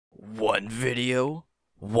One video,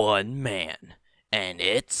 one man, and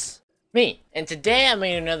it's me. And today I'm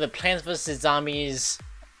making another Plants vs. Zombies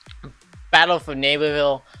Battle for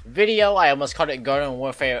Neighborville video. I almost called it Garden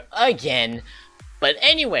Warfare again. But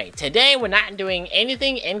anyway, today we're not doing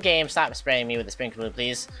anything in-game. Stop spraying me with the sprinkler,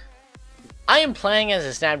 please. I am playing as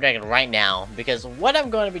a Snapdragon right now because what I'm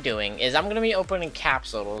going to be doing is I'm going to be opening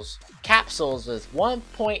capsules with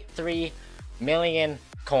 1.3 million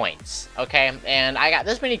coins. Okay, and I got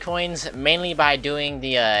this many coins mainly by doing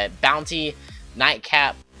the bounty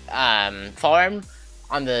nightcap farm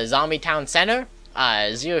on the zombie town center.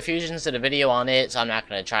 Zero Fusions did a video on it, so I'm not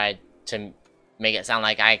going to try to make it sound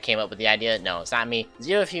like I came up with the idea. No, it's not me.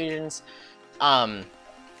 Zero Fusions.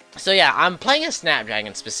 So yeah, I'm playing a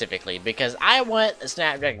Snapdragon specifically because I want a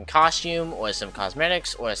Snapdragon costume or some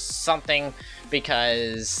cosmetics or something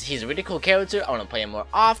because he's a really cool character. I want to play him more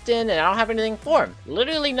often and I don't have anything for him.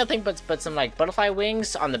 Literally nothing but some like butterfly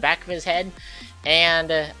wings on the back of his head and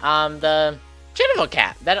the Neighborville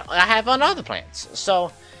cap that I have on other plants.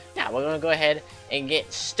 So yeah, we're going to go ahead and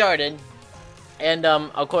get started. And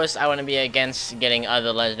of course I want to be against getting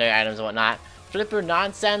other legendary items and whatnot. Flipper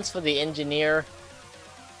nonsense for the engineer.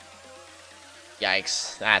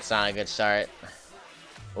 Yikes, that's not a good start.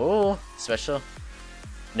 Ooh, special.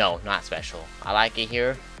 No, not special. I like it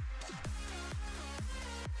here.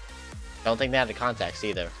 Don't think they have the context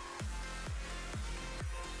either.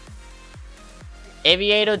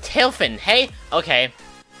 Aviator Tailfin. Hey, okay.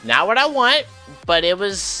 Not what I want, but it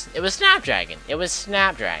was Snapdragon. It was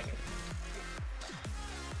Snapdragon.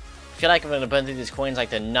 I feel like I'm gonna burn through these coins like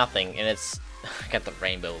they're nothing, and it's I got the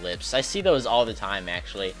rainbow lips. I see those all the time,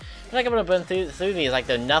 actually. I feel like I'm gonna burn through these like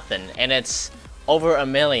they're nothing, and it's over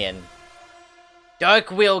 1 million.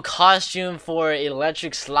 Dark Wheel costume for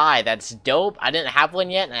Electric Slide. That's dope. I didn't have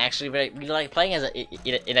one yet, and I actually really like playing as an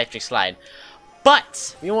Electric Slide.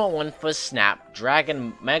 But we want one for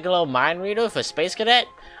Snapdragon Megalo Mind Reader for Space Cadet.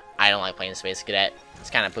 I don't like playing Space Cadet.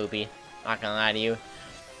 It's kind of poopy. Not gonna lie to you.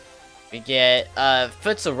 We get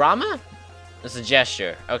Futsurama. It's a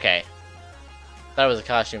gesture. Okay. Thought it was a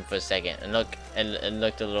costume for a second, and it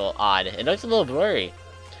looked a little odd. It looked a little blurry.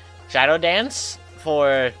 Shadow Dance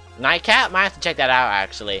for Nightcap. Might have to check that out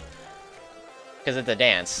actually, because it's a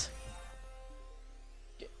dance.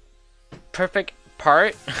 Perfect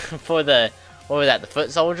part for the what was that? The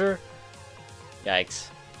Foot Soldier. Yikes!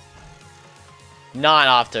 Not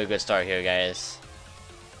off to a good start here, guys.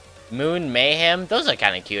 Moon Mayhem. Those are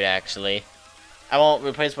kind of cute actually. I won't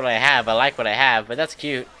replace what I have. I like what I have, but that's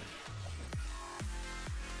cute.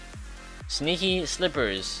 Sneaky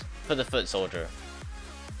Slippers for the Foot Soldier.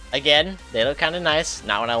 Again, they look kind of nice.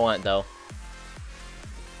 Not what I want, though.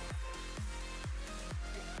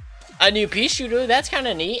 A new pea shooter. That's kind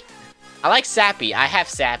of neat. I like Sappy. I have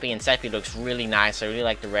Sappy, and Sappy looks really nice. I really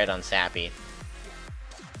like the red on Sappy.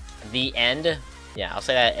 The End. Yeah, I'll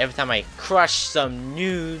say that every time I crush some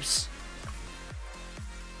noobs.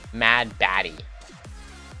 Mad Batty.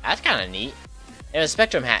 That's kind of neat. And a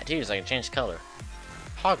Spectrum hat, too, so I can change color.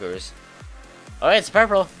 Hoggers. Oh, it's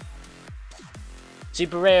purple.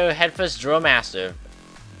 Super rare Headfirst Drill Master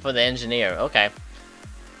for the Engineer. Okay.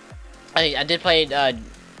 I did play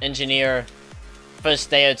Engineer first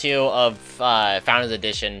day or two of Founders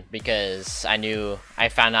Edition because I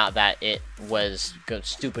found out that it was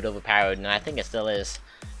stupid overpowered, and I think it still is.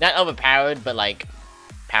 Not overpowered, but like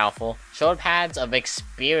powerful. Short pads of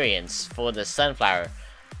experience for the Sunflower.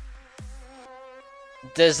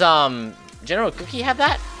 Does General Cookie have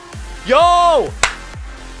that? Yo!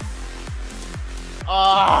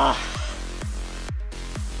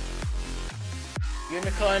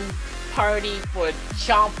 Unicorn Party for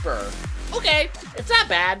Chomper. Okay, it's not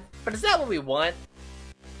bad, but it's not what we want.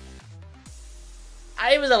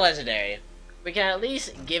 It was a legendary. We can at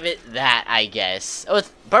least give it that, I guess. Oh,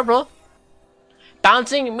 it's purple.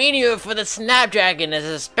 Bouncing Meteor for the Snapdragon as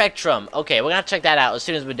a Spectrum. Okay, we're gonna check that out as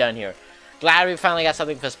soon as we're done here. Glad we finally got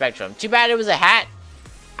something for Spectrum. Too bad it was a hat.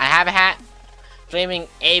 I have a hat. Flaming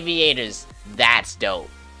Aviators. That's dope.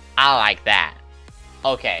 I like that.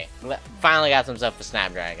 Okay. Finally got some stuff for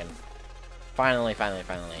Snapdragon. Finally.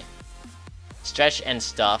 Stretch and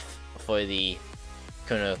stuff for the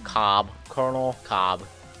Colonel Cobb.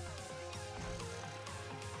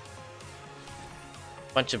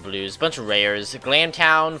 Bunch of blues. Bunch of rares. Glam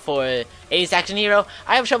Town for 80s Action Hero.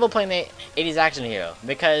 I have trouble playing the 80s Action Hero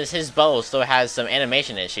because his bow still has some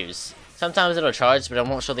animation issues. Sometimes it'll charge, but it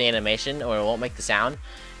won't show the animation or it won't make the sound.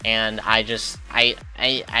 And I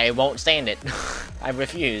won't stand it. I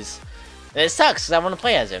refuse. And it sucks because I want to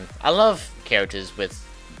play as him. I love characters with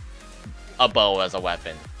a bow as a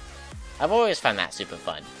weapon. I've always found that super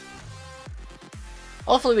fun.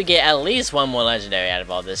 Hopefully we get at least one more legendary out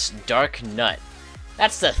of all this. Dark Nut.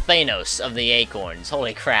 That's the Thanos of the acorns.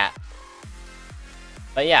 Holy crap.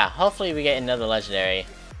 But yeah, hopefully we get another legendary.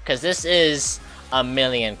 Because this is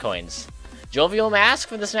 1,000,000 coins. Jovial Mask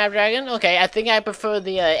for the Snapdragon? Okay, I think I prefer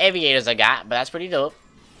the aviators I got, but that's pretty dope.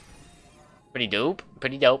 Pretty dope.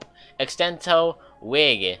 Pretty dope. Extento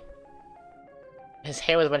Wig. His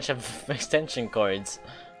hair with a bunch of extension cords.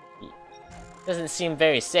 Doesn't seem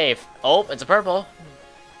very safe. Oh, it's a purple.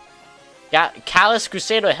 Got Callus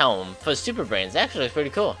Crusader Helm for Super Brains. Actually, it's pretty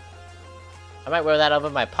cool. I might wear that over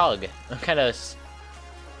my pug. I'm kind of...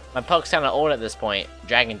 My pug's kind of old at this point.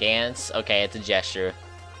 Dragon Dance. Okay, it's a gesture.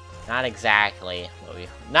 Not exactly what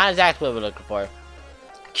we're looking for.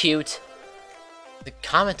 Cute. The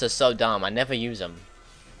comments are so dumb. I never use them.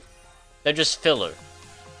 They're just filler.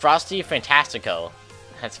 Frosty Fantastico.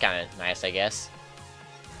 That's kind of nice, I guess.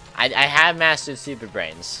 I have mastered Super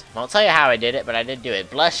Brains. Won't tell you how I did it, but I did do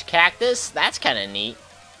it. Blush Cactus. That's kind of neat.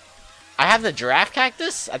 I have the Giraffe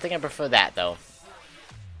Cactus. I think I prefer that, though.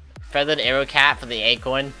 Feathered Arrow Cat for the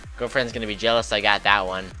Acorn. Girlfriend's gonna be jealous I got that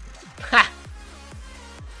one. Ha!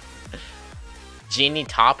 Genie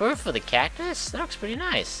Topper for the Cactus? That looks pretty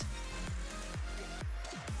nice.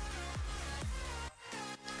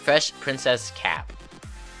 Fresh Princess Cap.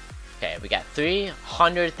 Okay, we got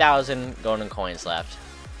 300,000 golden coins left.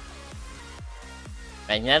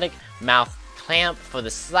 Magnetic Mouth Clamp for the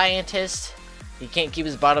Scientist. He can't keep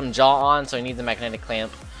his bottom jaw on, so he needs a magnetic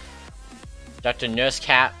clamp. Dr. Nurse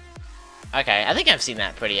Cap. Okay, I think I've seen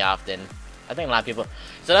that pretty often. I think a lot of people...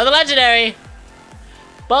 It's another legendary!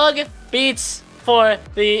 Bug Beats for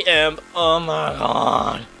the Imp. Oh my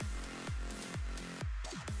god.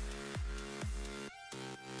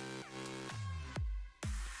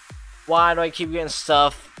 Why do I keep getting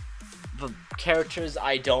stuff for characters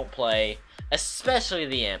I don't play? Especially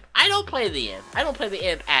the Imp. I don't play the Imp. I don't play the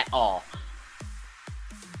Imp at all.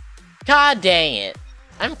 God dang it.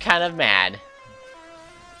 I'm kind of mad.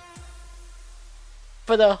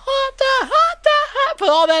 For the for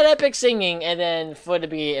all that epic singing, and then for it to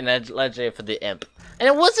be a legendary for the Imp. And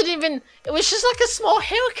it wasn't even, it was just like a small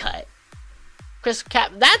haircut. Chris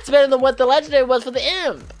Cap, that's better than what the legendary was for the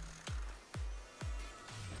Imp.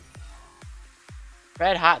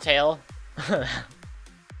 Red Hot Tail.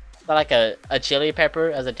 Like a chili pepper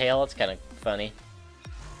as a tail, it's kind of funny.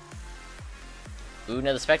 Ooh,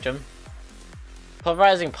 another Spectrum.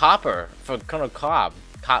 Pulverizing Popper for Colonel Cobb.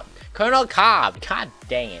 Colonel Cobb! God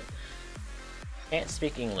dang it. Can't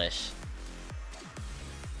speak English.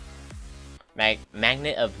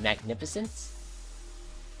 Magnet of Magnificence?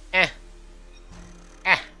 There,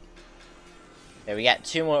 we got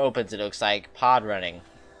 2 more opens, it looks like. Pod Running.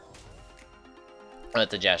 Oh,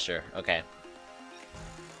 it's a gesture. Okay.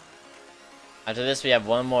 After this, we have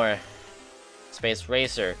one more. Space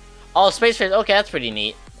Racer. Oh, Space Racer. Okay, that's pretty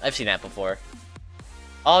neat. I've seen that before.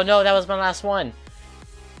 Oh, no, that was my last one.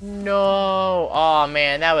 No. Oh,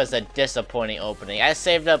 man, that was a disappointing opening. I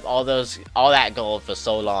saved up all that gold for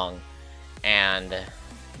so long. And...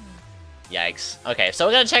 yikes. Okay, so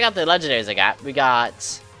we're gonna check out the legendaries I got. We got...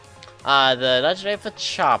 the legendary for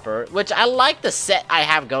Chopper, which I like the set I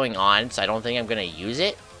have going on, so I don't think I'm gonna use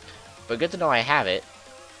it. But good to know I have it.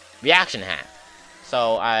 Reaction Hat.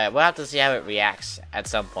 So we'll have to see how it reacts at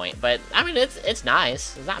some point. But I mean, it's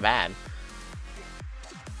nice. It's not bad.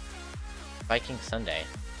 Viking Sunday.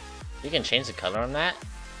 You can change the color on that.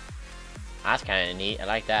 That's kind of neat. I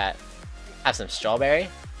like that. Have some strawberry.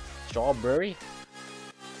 Strawberry.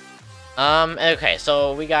 Okay,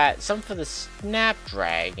 so we got some for the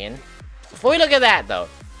Snapdragon. Before we look at that, though,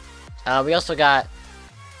 we also got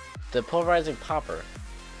the Pulverizing Popper.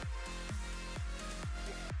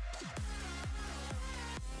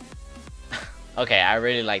 Okay, I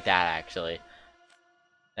really like that, actually.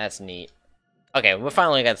 That's neat. Okay, we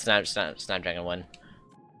finally got the Snapdragon one.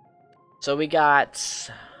 So we got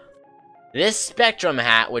this Spectrum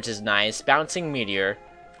hat, which is nice. Bouncing Meteor.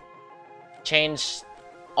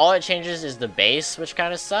 All it changes is the base, which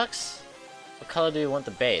kind of sucks. What color do we want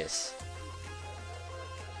the base?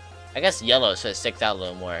 I guess yellow, so it sticks out a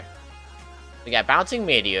little more. We got Bouncing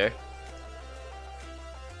Meteor.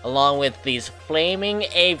 Along with these Flaming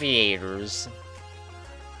Aviators.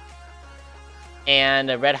 And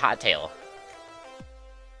a Red Hot Tail.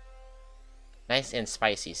 Nice and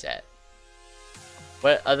spicy set.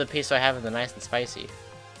 What other piece do I have in the nice and spicy?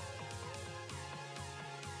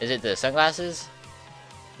 Is it the sunglasses?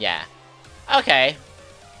 Yeah. Okay.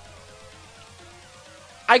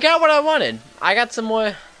 I got what I wanted. I got some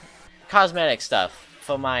more cosmetic stuff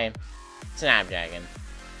for my Snapdragon.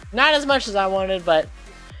 Not as much as I wanted, but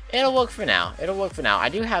it'll work for now. It'll work for now. I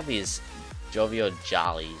do have these Jovial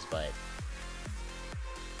Jollies, but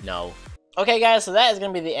no. Okay guys, so that is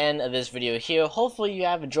going to be the end of this video here. Hopefully you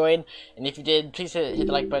have enjoyed, and if you did, please hit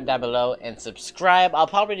the like button down below and subscribe. I'll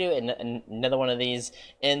probably do another one of these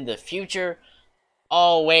in the future.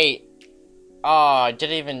 Oh wait, oh, I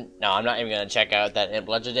didn't even, no, I'm not even going to check out that Imp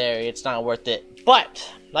Legendary. It's not worth it. But,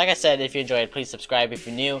 like I said, if you enjoyed, please subscribe. If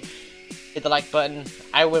you're new, hit the like button.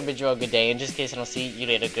 I will bid you a good day, and just in case I don't see you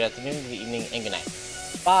later, good afternoon, good evening, and good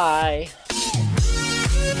night. Bye!